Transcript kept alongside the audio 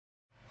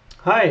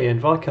Hi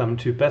and welcome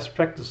to Best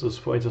Practices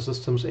for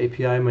InterSystems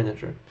API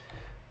Manager.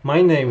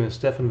 My name is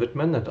Stefan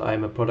Wittmann and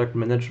I'm a product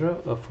manager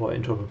for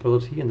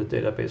interoperability in the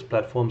database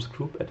platforms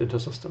group at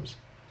InterSystems.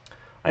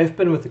 I've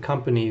been with the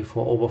company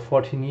for over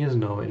 14 years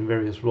now in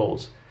various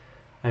roles.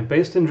 I'm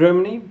based in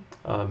Germany,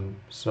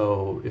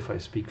 so if I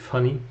speak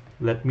funny,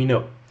 let me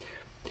know.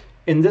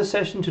 In this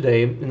session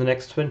today, in the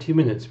next 20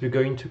 minutes, we're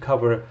going to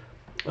cover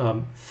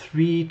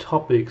three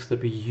topics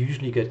that we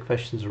usually get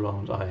questions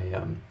around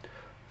IAM.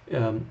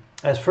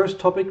 As first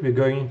topic, we're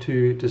going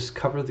to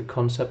discover the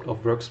concept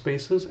of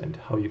workspaces and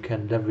how you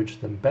can leverage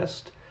them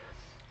best.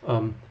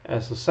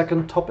 As a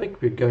second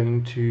topic, we're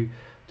going to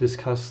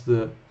discuss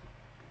the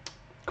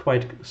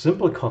quite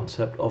simple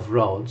concept of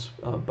routes,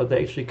 but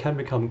they actually can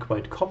become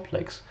quite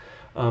complex.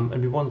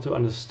 And we want to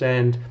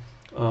understand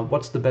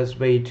what's the best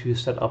way to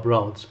set up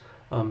routes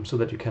so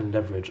that you can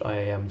leverage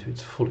IAM to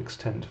its full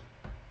extent.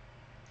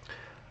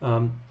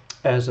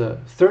 As a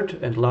third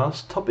and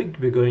last topic,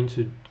 we're going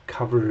to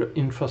cover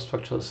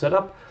infrastructure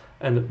setup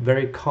and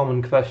very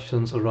common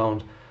questions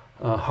around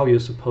how you're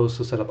supposed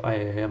to set up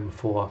IAM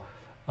for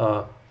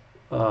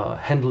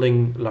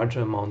handling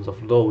larger amounts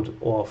of load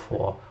or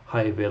for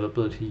high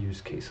availability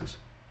use cases.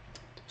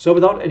 So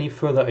without any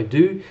further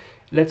ado,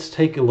 let's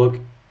take a look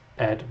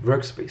at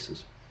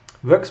workspaces.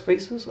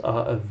 Workspaces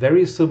are a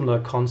very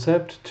similar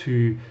concept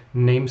to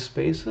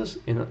namespaces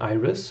in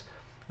Iris.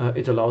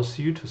 It allows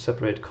you to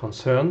separate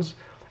concerns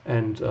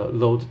and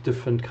load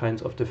different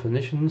kinds of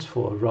definitions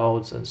for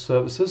routes and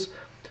services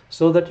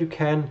so that you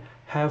can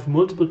have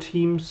multiple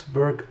teams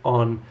work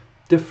on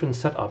different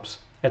setups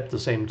at the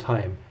same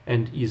time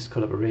and ease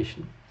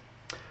collaboration.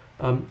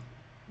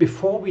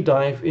 Before we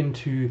dive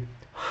into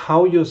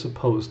how you're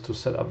supposed to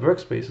set up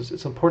workspaces,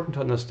 it's important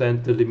to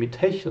understand the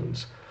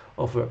limitations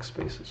of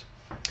workspaces.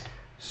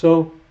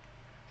 So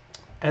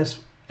at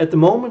the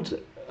moment,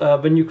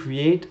 when you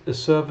create a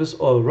service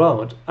or a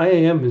route,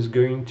 IAM is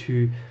going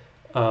to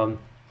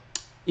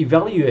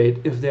evaluate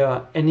if there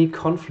are any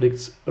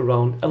conflicts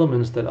around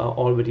elements that are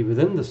already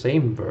within the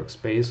same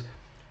workspace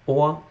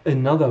or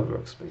another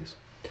workspace.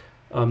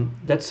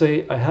 Let's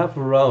say I have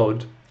a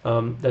route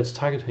that's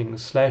targeting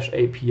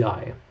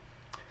 /API,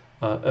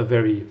 a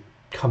very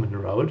common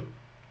route.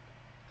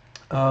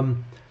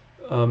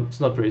 It's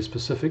not very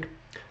specific.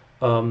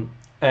 And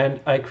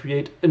I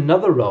create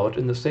another route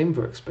in the same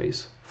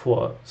workspace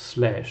for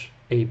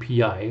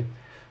 /API,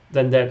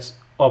 then that's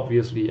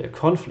obviously a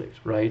conflict,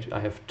 right? I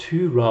have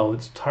two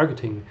routes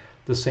targeting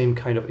the same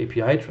kind of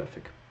API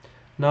traffic.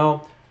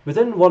 Now,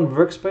 within one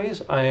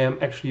workspace, IAM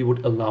actually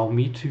would allow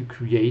me to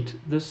create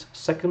this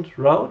second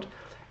route,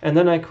 and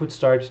then I could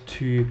start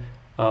to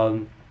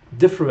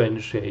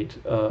differentiate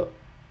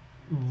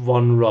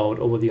one route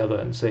over the other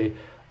and say,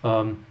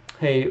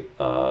 hey,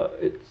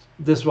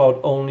 this route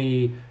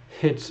only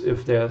hits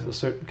if there's a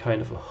certain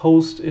kind of a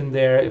host in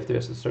there, if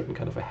there's a certain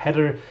kind of a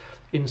header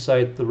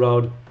inside the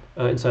route,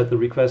 inside the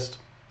request.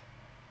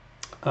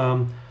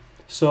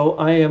 So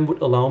IAM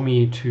would allow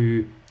me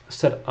to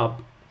set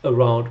up a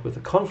route with a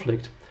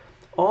conflict.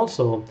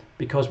 Also,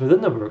 because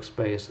within the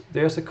workspace,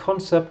 there's a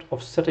concept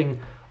of setting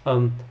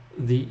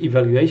the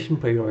evaluation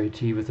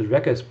priority with the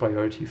records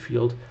priority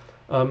field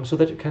so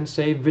that you can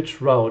say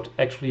which route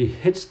actually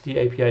hits the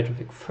API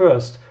traffic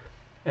first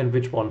and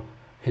which one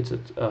hits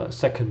it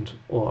second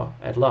or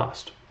at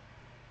last.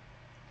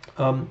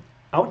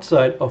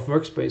 Outside of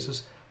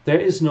workspaces, there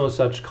is no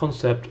such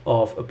concept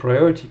of a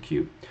priority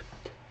queue.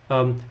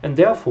 And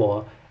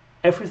therefore,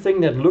 everything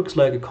that looks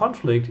like a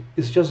conflict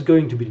is just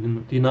going to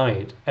be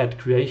denied at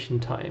creation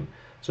time.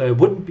 So I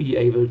wouldn't be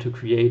able to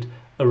create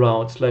a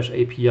route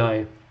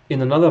 /API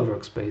in another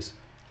workspace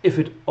if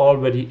it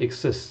already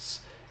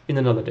exists in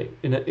another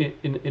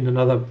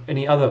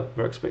any other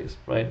workspace,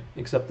 right?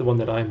 Except the one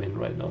that I'm in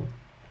right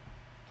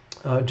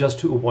now. Just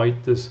to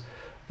avoid this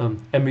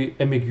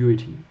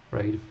ambiguity,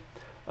 right?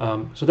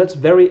 So that's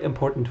very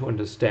important to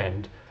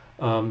understand.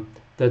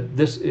 That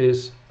this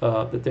is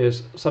that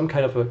there's some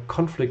kind of a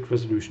conflict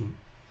resolution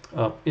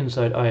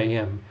inside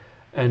IAM,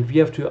 and we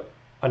have to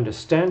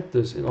understand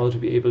this in order to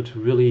be able to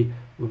really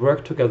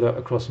work together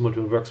across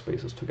multiple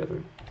workspaces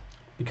together.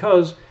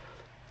 Because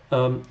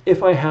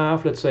if I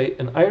have, let's say,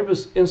 an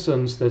Iris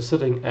instance that's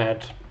sitting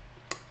at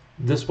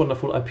this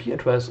wonderful IP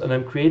address, and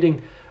I'm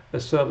creating a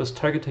service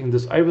targeting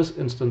this Iris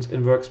instance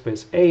in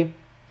workspace A,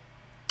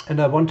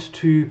 and I want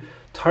to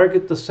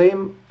target the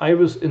same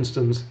Iris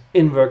instance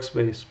in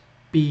workspace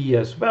B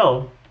as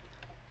well,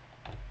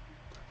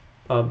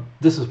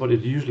 this is what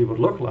it usually would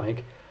look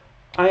like.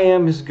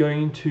 IAM is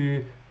going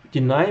to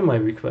deny my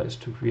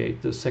request to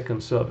create the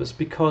second service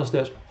because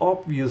there's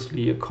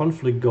obviously a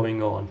conflict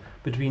going on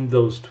between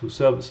those two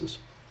services.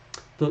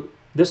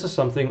 This is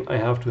something I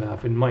have to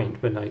have in mind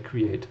when I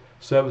create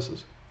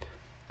services.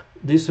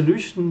 The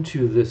solution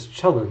to this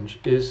challenge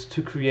is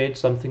to create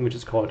something which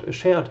is called a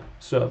shared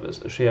service,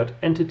 a shared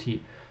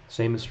entity.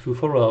 Same is true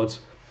for routes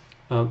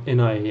in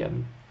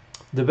IAM.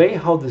 The way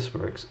how this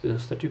works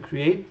is that you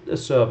create a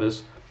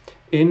service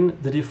in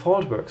the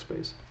default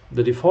workspace.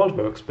 The default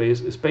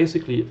workspace is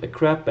basically a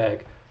grab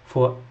bag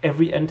for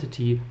every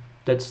entity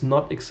that's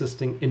not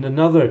existing in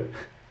another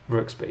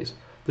workspace.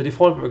 The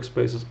default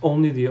workspace is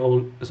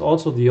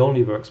also the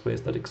only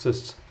workspace that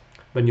exists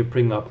when you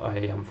bring up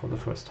IAM for the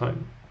first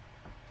time.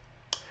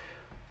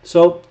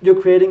 So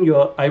you're creating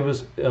your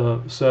Iris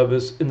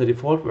service in the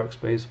default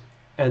workspace,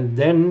 and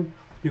then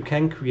you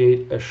can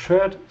create a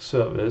shared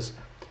service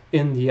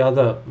in the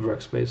other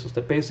workspaces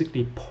that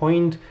basically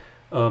point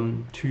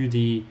to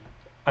the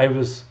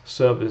Iris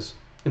service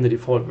in the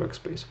default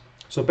workspace.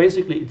 So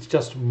basically it's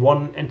just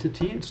one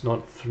entity, it's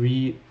not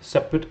three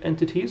separate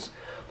entities.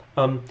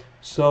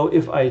 So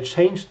if I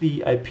change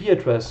the IP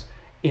address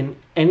in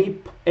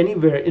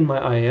anywhere in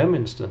my IAM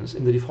instance,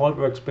 in the default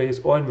workspace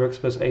or in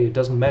workspace A, it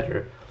doesn't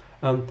matter.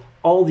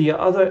 All the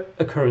other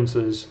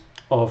occurrences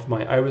of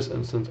my Iris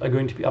instance are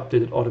going to be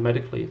updated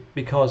automatically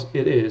because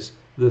it is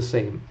the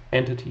same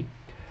entity.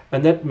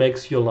 And that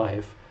makes your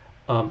life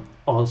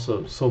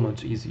also so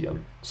much easier.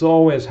 So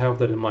always have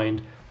that in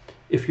mind.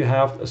 If you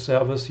have a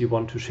service you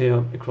want to share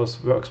across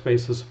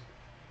workspaces,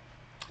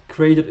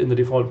 create it in the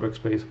default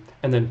workspace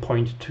and then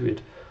point to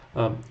it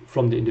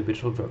from the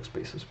individual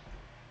workspaces.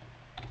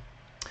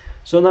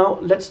 So now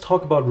let's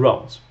talk about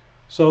routes.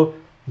 So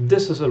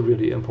this is a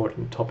really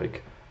important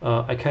topic.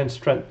 I can't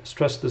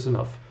stress this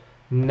enough.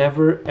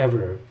 Never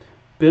ever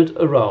build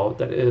a route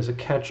that is a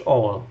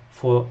catch-all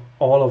for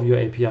all of your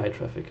API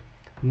traffic.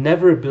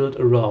 Never build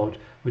a route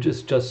which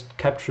is just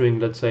capturing,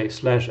 let's say,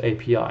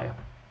 /API,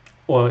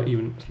 or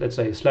even, let's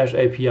say,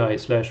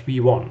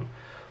 /API/v1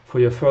 for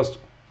your first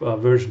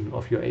version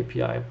of your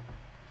API.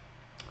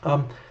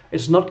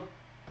 It's not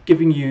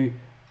giving you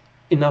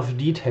enough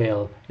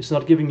detail, it's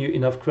not giving you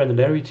enough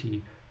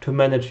granularity to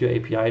manage your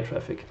API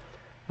traffic.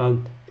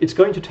 It's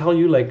going to tell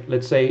you, like,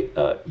 let's say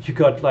you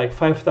got like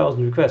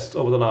 5,000 requests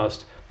over the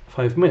last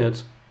 5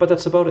 minutes, but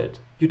that's about it.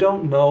 You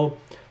don't know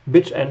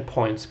which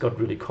endpoints got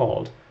really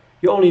called.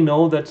 You only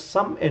know that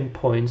some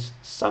endpoints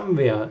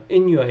somewhere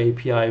in your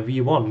API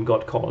v1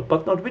 got called,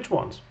 but not which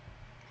ones,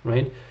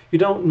 right? You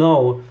don't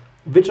know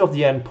which of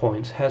the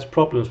endpoints has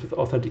problems with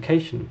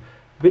authentication,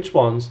 which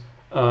ones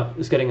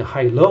is getting a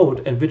high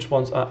load, and which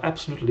ones are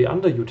absolutely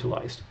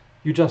underutilized.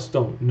 You just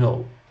don't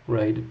know,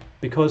 right?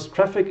 Because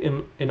traffic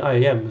in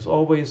IAM is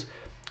always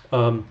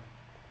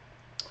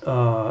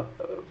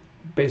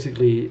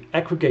basically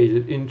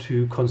aggregated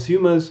into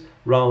consumers,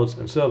 routes,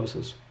 and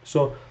services.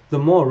 So the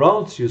more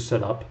routes you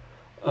set up,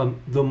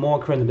 the more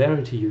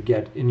granularity you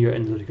get in your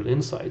analytical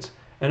insights,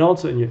 and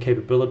also in your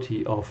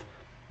capability of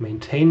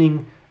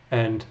maintaining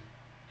and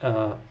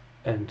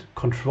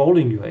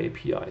controlling your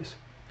APIs.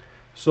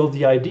 So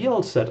the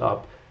ideal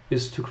setup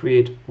is to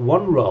create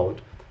one route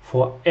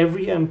for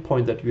every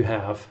endpoint that you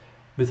have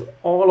with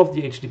all of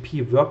the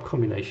HTTP verb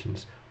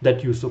combinations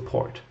that you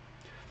support.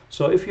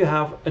 So if you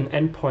have an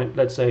endpoint,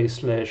 let's say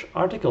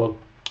 /article,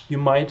 you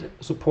might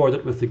support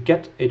it with the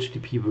get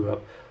HTTP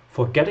verb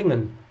for getting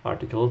an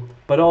article,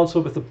 but also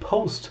with the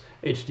post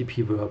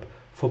HTTP verb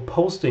for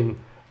posting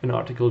an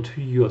article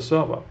to your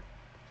server.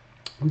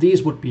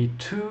 These would be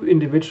two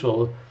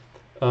individual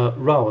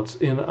routes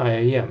in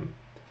IAM.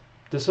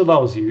 This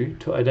allows you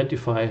to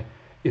identify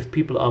if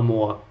people are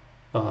more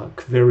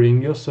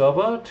querying your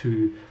server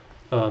to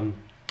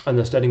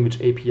understanding which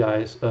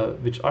APIs,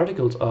 which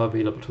articles are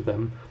available to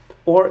them,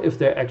 or if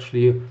they're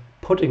actually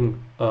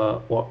putting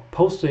or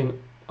posting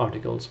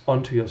articles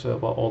onto your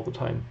server all the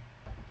time,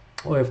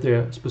 or if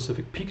there are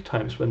specific peak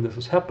times when this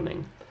is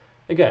happening.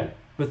 Again,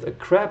 with a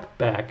grab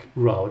bag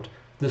route,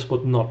 this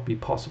would not be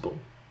possible.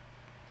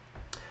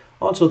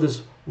 Also,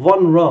 this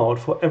one route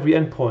for every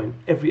endpoint,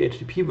 every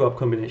HTTP verb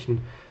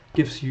combination,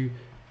 gives you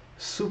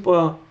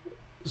super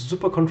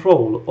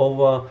control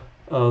over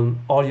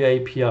all your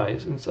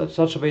APIs in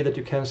such a way that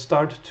you can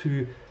start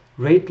to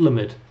rate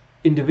limit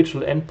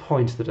individual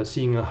endpoints that are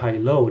seeing a high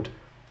load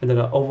and that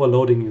are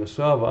overloading your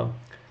server.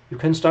 You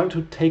can start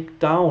to take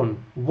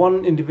down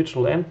one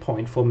individual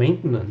endpoint for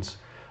maintenance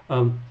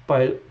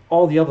while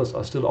all the others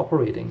are still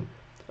operating.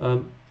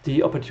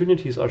 The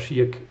opportunities are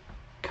sheer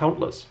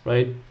countless,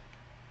 right?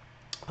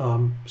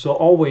 So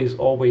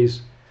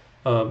always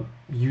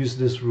use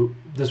this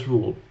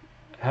rule.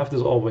 Have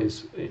this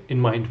always in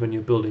mind when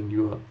you're building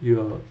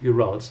your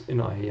routes in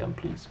IAM,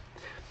 please.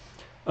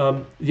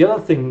 The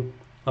other thing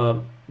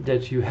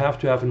that you have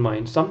to have in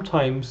mind,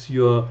 sometimes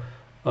your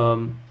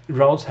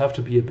routes have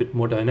to be a bit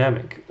more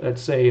dynamic.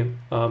 Let's say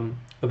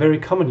a very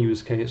common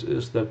use case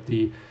is that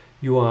the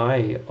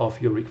URI of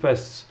your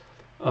requests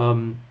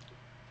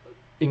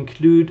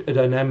include a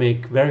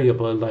dynamic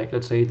variable, like,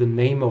 let's say, the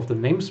name of the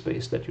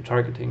namespace that you're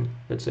targeting.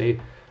 Let's say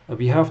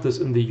we have this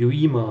in the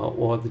UEMA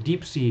or the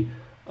DeepC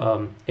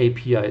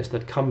APIs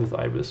that come with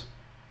Iris.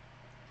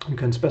 You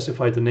can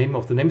specify the name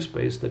of the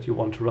namespace that you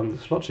want to run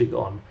this logic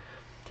on.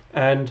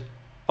 And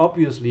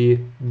obviously,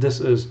 this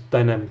is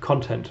dynamic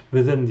content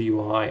within the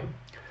URI.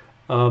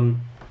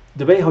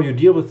 The way how you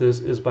deal with this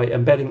is by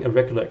embedding a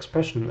regular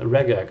expression, a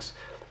regex,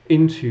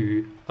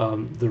 into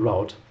the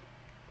route.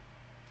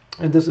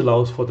 And this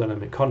allows for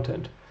dynamic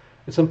content.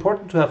 It's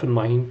important to have in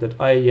mind that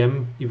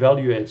IAM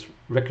evaluates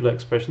regular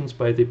expressions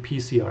by the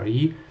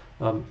PCRE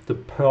the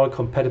Perl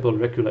compatible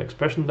regular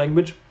expression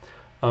language.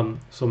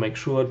 So make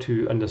sure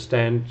to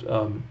understand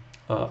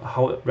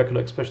how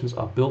regular expressions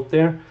are built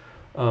there.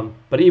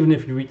 But even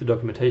if you read the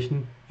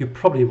documentation, you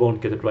probably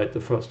won't get it right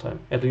the first time.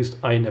 At least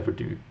I never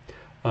do.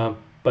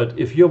 But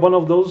if you're one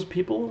of those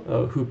people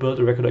who build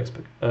a regular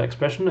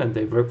expression and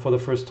they work for the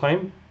first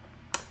time,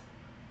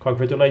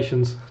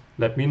 congratulations,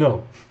 let me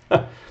know.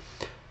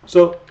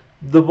 So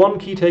the one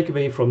key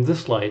takeaway from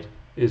this slide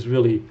is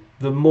really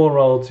the more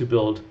routes you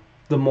build,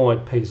 the more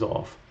it pays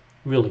off.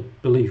 Really,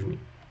 believe me.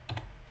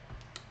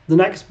 The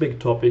next big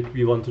topic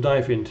we want to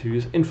dive into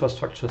is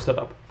infrastructure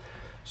setup.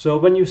 So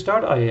when you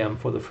start IAM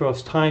for the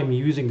first time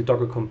using the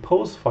Docker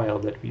Compose file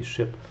that we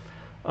ship,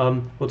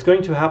 what's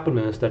going to happen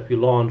is that we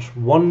launch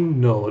one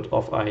node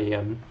of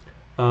IAM,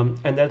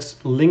 and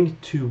that's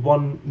linked to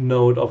one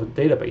node of a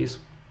database.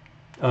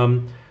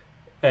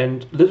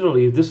 And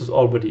literally, this is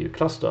already a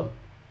cluster.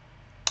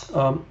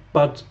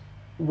 But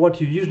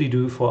what you usually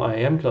do for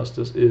IAM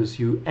clusters is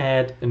you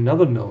add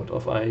another node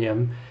of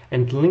IAM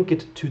and link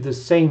it to the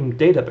same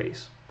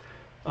database.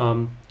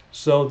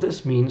 So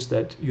this means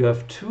that you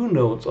have two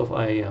nodes of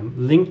IAM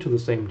linked to the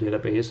same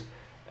database,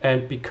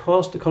 and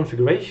because the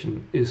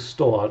configuration is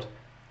stored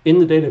in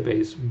the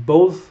database,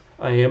 both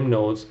IAM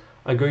nodes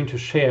are going to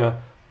share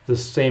the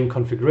same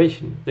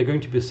configuration. They're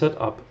going to be set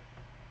up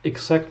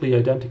exactly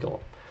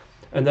identical.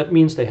 And that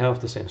means they have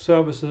the same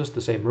services,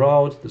 the same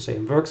routes, the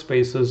same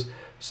workspaces,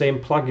 same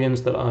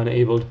plugins that are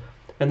enabled,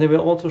 and they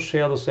will also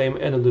share the same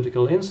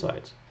analytical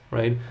insights,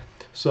 right?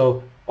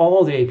 So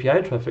all the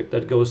API traffic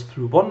that goes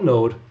through one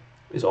node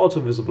is also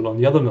visible on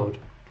the other node,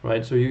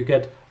 right? So you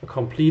get a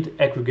complete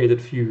aggregated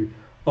view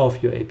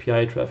of your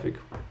API traffic.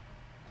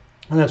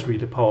 And that's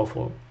really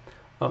powerful.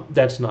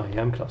 That's an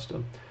IAM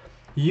cluster.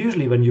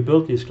 Usually when you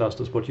build these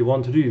clusters, what you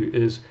want to do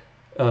is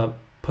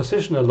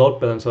position a load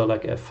balancer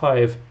like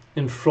F5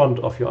 in front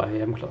of your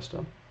IAM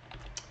cluster.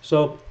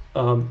 So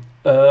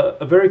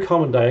a very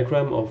common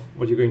diagram of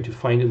what you're going to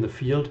find in the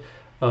field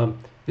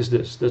is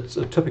this. That's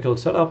a typical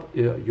setup.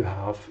 You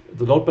have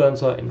the load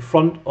balancer in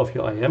front of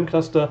your IAM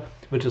cluster,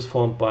 which is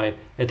formed by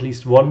at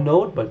least one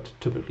node, but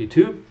typically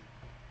two,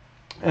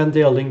 and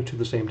they are linked to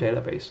the same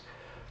database.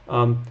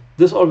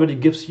 This already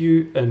gives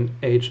you an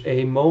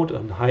HA mode,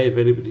 a high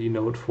availability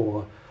node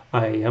for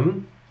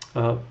IAM.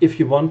 If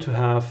you want to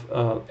have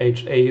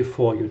HA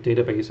for your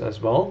database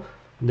as well,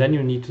 then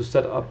you need to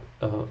set up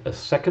a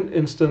second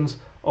instance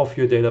of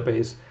your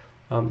database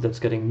that's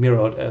getting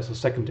mirrored as a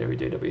secondary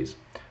database.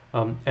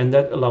 And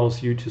that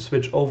allows you to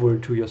switch over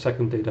to your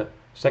second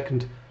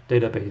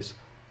database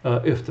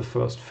if the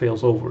first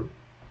fails over.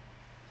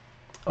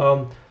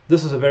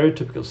 This is a very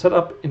typical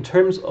setup. In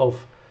terms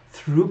of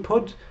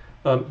throughput,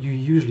 you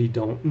usually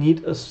don't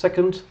need a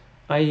second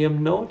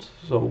IAM node.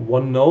 So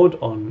one node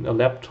on a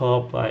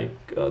laptop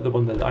like the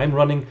one that I'm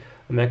running,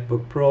 a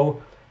MacBook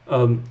Pro,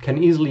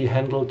 can easily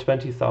handle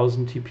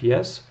 20,000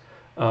 TPS.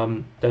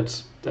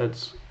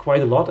 That's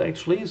quite a lot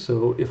actually.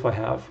 So if I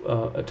have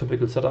a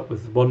typical setup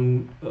with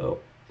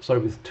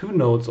with two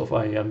nodes of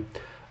IAM,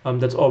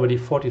 that's already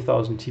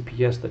 40,000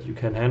 TPS that you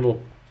can handle,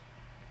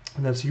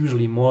 and that's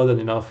usually more than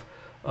enough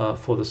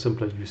for the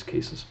simpler use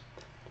cases.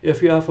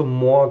 If you have a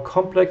more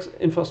complex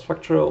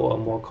infrastructure or a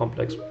more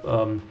complex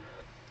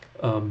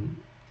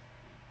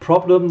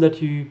problem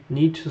that you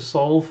need to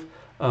solve,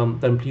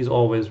 then please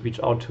always reach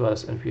out to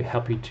us, and we're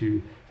happy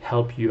to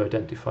help you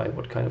identify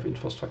what kind of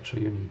infrastructure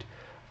you need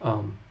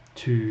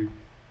to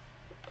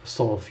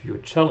solve your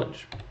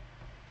challenge.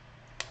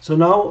 So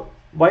now,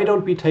 why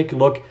don't we take a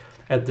look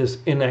at this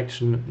in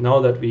action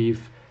now that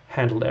we've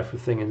handled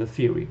everything in the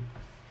theory?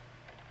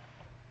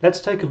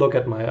 Let's take a look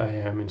at my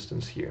IAM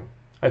instance here.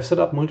 I've set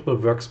up multiple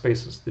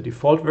workspaces, the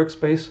default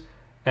workspace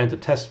and the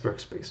test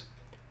workspace.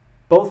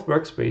 Both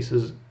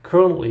workspaces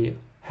currently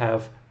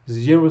have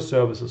 0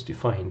 services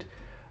defined,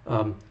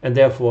 and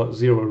therefore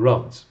 0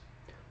 routes.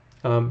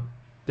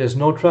 There's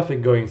no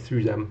traffic going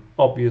through them,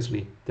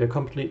 obviously. They're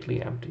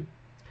completely empty.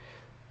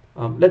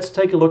 Let's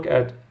take a look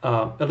at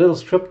a little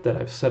script that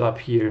I've set up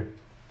here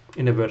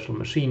in a virtual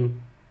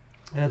machine.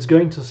 And it's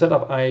going to set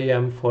up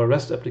IAM for a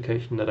REST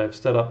application that I've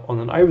set up on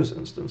an Iris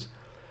instance.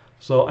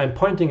 So I'm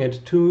pointing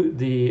it to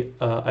the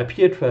IP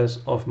address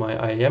of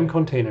my IAM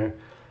container,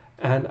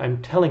 and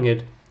I'm telling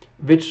it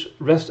which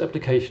REST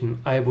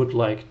application I would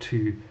like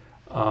to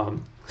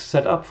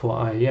set up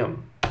for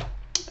IAM.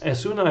 As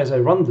soon as I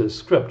run this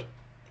script,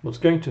 what's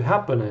going to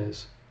happen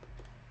is,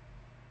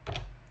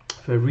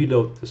 if I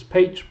reload this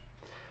page,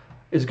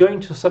 it's going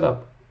to set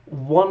up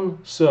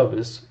one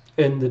service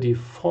in the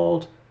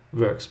default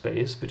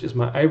workspace, which is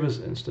my Iris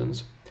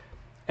instance,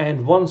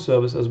 and one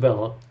service as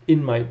well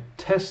in my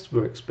test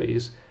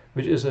workspace,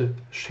 which is a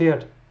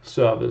shared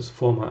service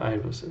for my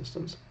Iris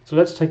instance. So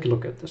let's take a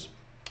look at this.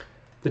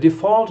 The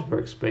default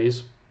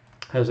workspace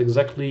has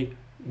exactly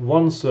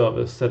one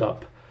service set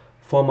up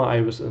for my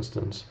Iris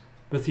instance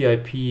with the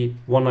IP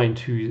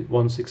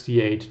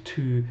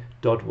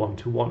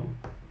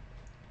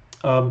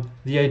 192.168.2.121.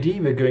 The ID,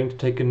 we're going to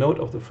take a note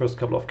of the first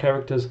couple of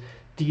characters,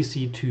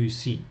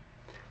 DC2C.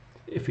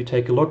 If you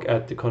take a look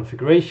at the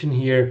configuration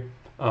here,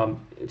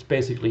 It's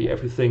basically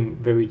everything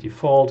very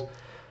default.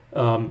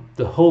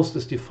 The host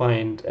is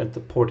defined and the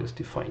port is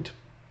defined.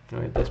 All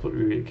right, that's what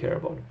we really care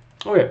about.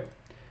 Okay,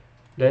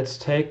 let's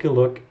take a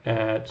look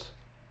at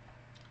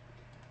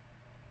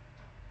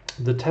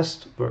the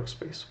test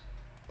workspace.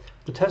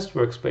 The test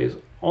workspace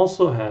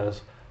also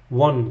has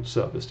one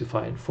service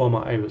defined for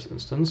my Iris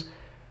instance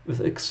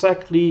with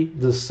exactly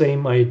the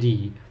same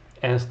ID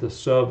as the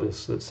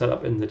service that's set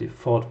up in the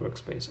default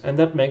workspace, and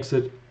that makes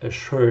it a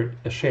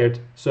shared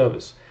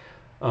service.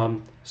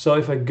 So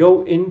if I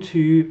go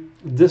into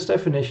this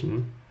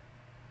definition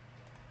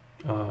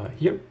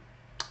here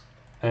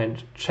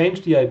and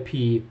change the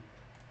IP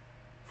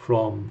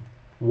from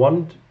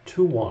 1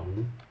 to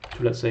 1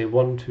 to, let's say,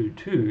 1 to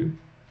 2,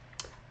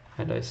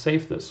 and I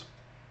save this,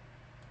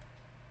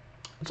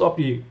 it's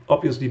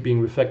obviously being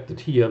reflected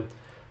here,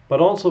 but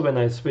also when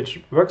I switch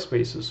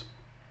workspaces,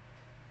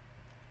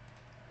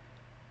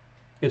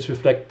 it's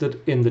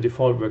reflected in the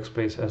default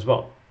workspace as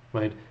well,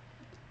 right?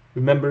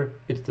 Remember,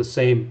 it's the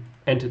same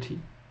entity.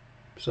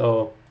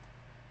 So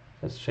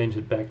let's change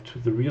it back to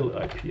the real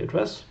IP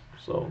address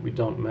so we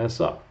don't mess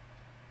up.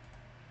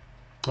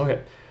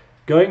 Okay,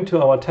 going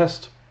to our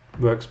test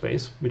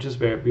workspace, which is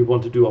where we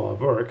want to do our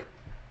work.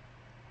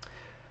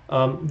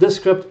 This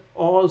script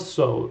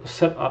also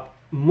set up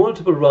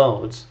multiple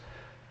routes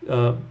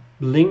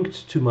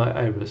linked to my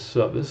Iris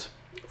service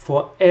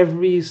for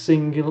every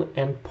single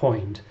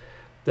endpoint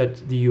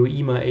that the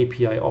UEMA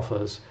API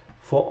offers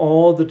for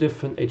all the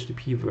different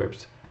HTTP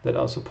verbs that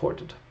are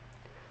supported.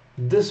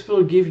 This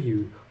will give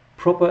you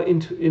proper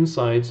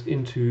insights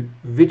into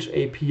which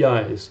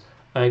APIs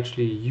are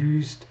actually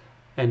used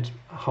and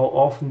how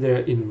often they're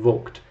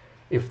invoked.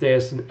 If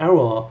there's an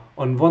error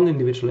on one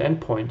individual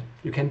endpoint,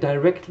 you can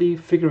directly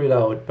figure it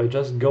out by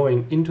just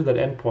going into that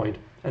endpoint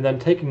and then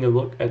taking a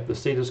look at the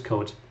status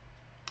codes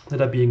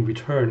that are being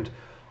returned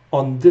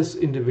on this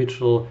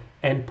individual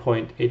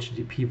endpoint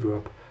HTTP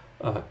verb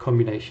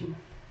combination.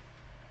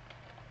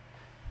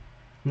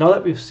 Now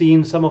that we've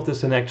seen some of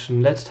this in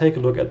action, let's take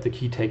a look at the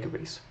key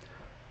takeaways.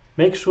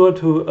 Make sure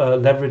to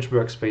leverage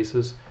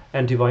workspaces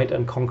and divide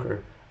and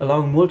conquer,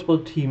 allowing multiple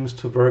teams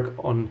to work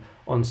on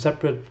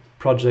separate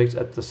projects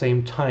at the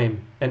same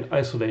time and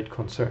isolate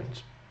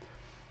concerns.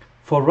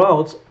 For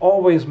routes,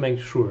 always make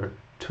sure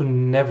to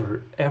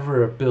never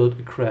ever build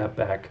a grab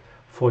bag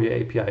for your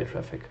API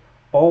traffic.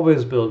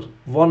 Always build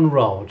one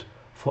route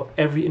for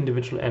every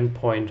individual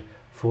endpoint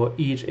for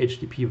each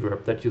HTTP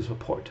verb that you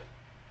support.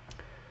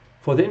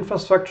 For the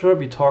infrastructure,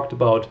 we talked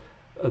about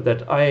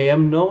that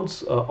IAM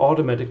nodes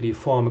automatically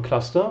form a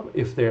cluster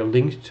if they're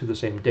linked to the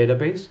same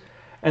database,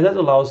 and that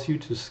allows you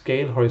to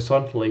scale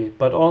horizontally,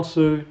 but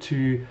also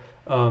to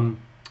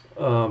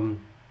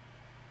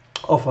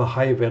offer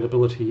high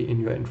availability in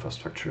your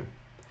infrastructure.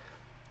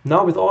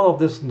 Now, with all of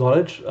this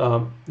knowledge,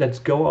 let's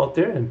go out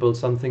there and build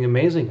something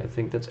amazing. I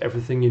think that's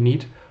everything you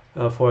need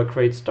for a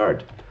great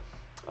start.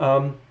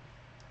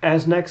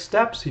 As next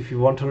steps, if you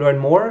want to learn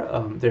more,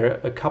 there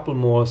are a couple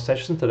more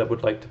sessions that I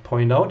would like to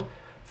point out.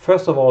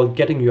 First of all,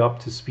 getting you up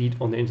to speed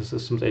on the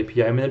InterSystems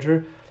API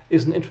Manager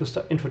is an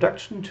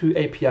introduction to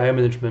API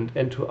management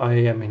and to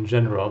IAM in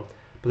general,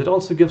 but it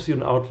also gives you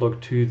an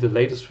outlook to the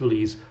latest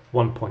release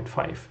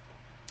 1.5.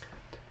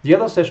 The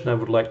other session I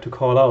would like to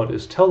call out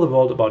is Tell the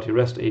World About Your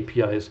REST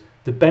APIs,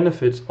 the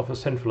benefits of a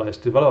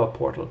centralized developer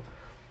portal.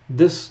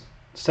 This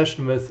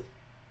session, with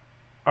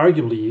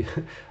arguably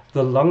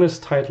the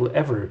longest title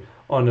ever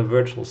on a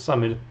virtual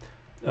summit,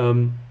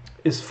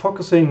 is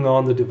focusing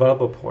on the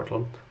developer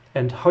portal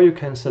and how you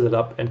can set it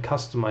up and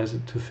customize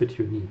it to fit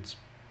your needs.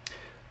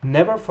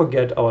 Never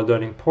forget our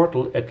learning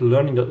portal at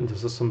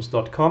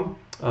learning.intersystems.com.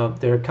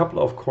 There are a couple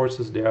of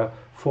courses there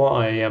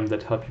for IAM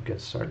that help you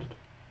get started.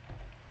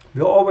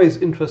 We're always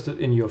interested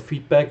in your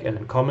feedback and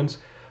in comments,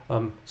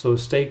 so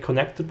stay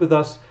connected with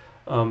us.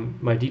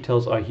 My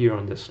details are here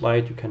on this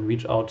slide. You can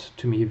reach out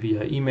to me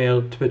via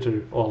email,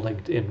 Twitter, or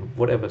LinkedIn,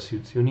 whatever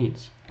suits your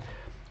needs.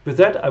 With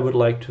that, I would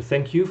like to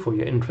thank you for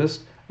your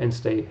interest and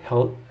stay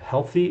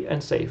healthy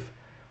and safe.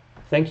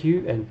 Thank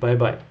you and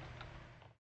bye-bye.